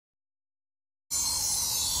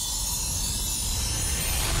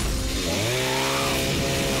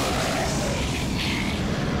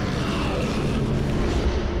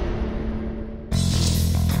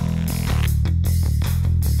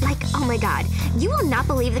god, you will not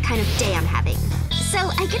believe the kind of day I'm having. So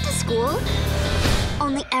I get to school,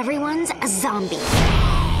 only everyone's a zombie.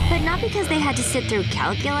 But not because they had to sit through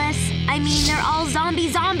calculus. I mean, they're all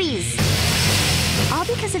zombies. All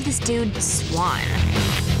because of this dude, Swan.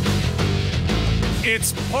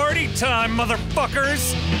 It's party time,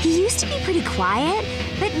 motherfuckers! He used to be pretty quiet,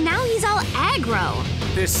 but now he's all aggro.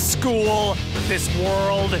 This school, this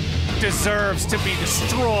world, deserves to be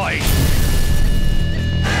destroyed.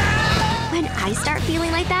 When I start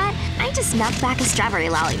feeling like that, I just melt back a strawberry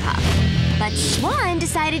lollipop. But Swan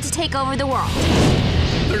decided to take over the world.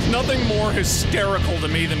 There's nothing more hysterical to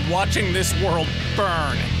me than watching this world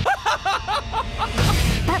burn.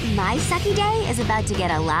 But my sucky day is about to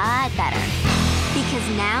get a lot better. Because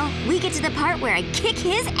now we get to the part where I kick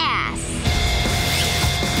his ass.